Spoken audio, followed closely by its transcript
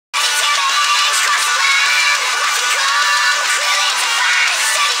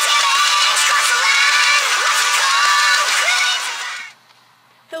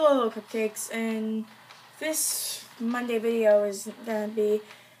Cupcakes, and this Monday video is going to be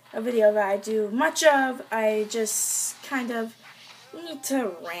a video that I do much of. I just kind of need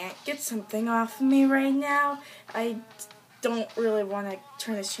to rant, get something off of me right now. I don't really want to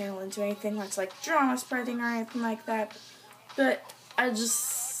turn this channel into anything that's like drama spreading or anything like that, but I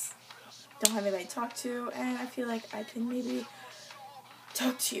just don't have anybody to talk to, and I feel like I can maybe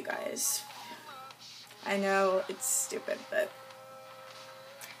talk to you guys. I know it's stupid, but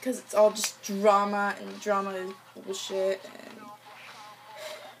because it's all just drama, and drama is bullshit, and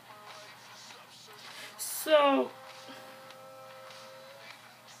so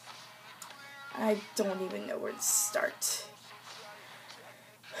I don't even know where to start.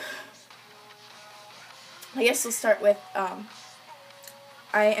 I guess we'll start with, I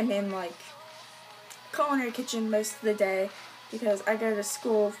am in, like, culinary kitchen most of the day, because I go to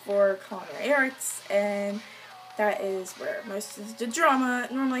school for culinary arts, and that is where most of the drama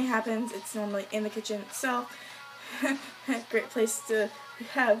normally happens. It's normally in the kitchen itself. Great place to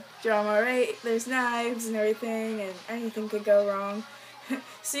have drama, right? There's knives and everything, and anything could go wrong.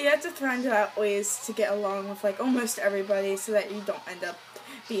 So you have to find out ways to get along with, like, almost everybody so that you don't end up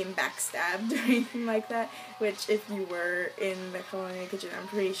being backstabbed or anything like that, which if you were in the culinary kitchen, I'm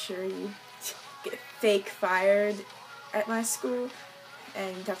pretty sure you'd get fake fired at my school,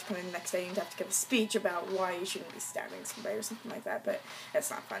 and you'd have to come in the next day and you'd have to give a speech about why you shouldn't be stabbing somebody or something like that, but that's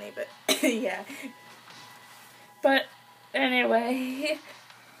not funny, but yeah. But anyway,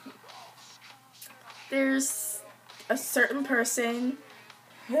 there's a certain person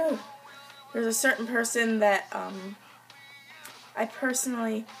that I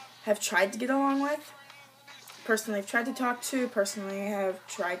personally have tried to get along with, personally have tried to talk to, personally have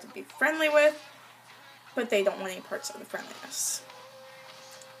tried to be friendly with, but they don't want any parts of the friendliness.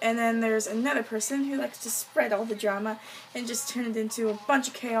 And then there's another person who likes to spread all the drama and just turn it into a bunch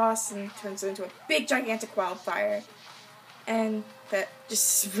of chaos and turns it into a big gigantic wildfire. And that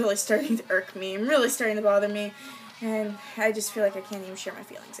just is really starting to irk me and really starting to bother me, and I just feel like I can't even share my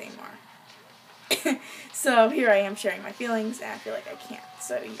feelings anymore. So here I am sharing my feelings, and I feel like I can't.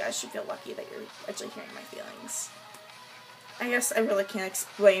 So you guys should feel lucky that you're actually hearing my feelings. I guess I really can't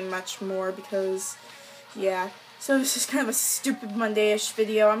explain much more because, yeah. So this is kind of a stupid Monday-ish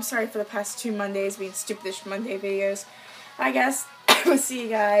video. I'm sorry for the past 2 Mondays being stupidish Monday videos. I guess we'll see you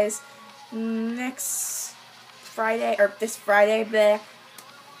guys next Friday, or this Friday, bleh,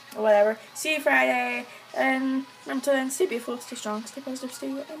 or whatever. See you Friday, and until then, stay beautiful, stay strong, stay positive, stay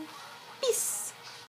and peace.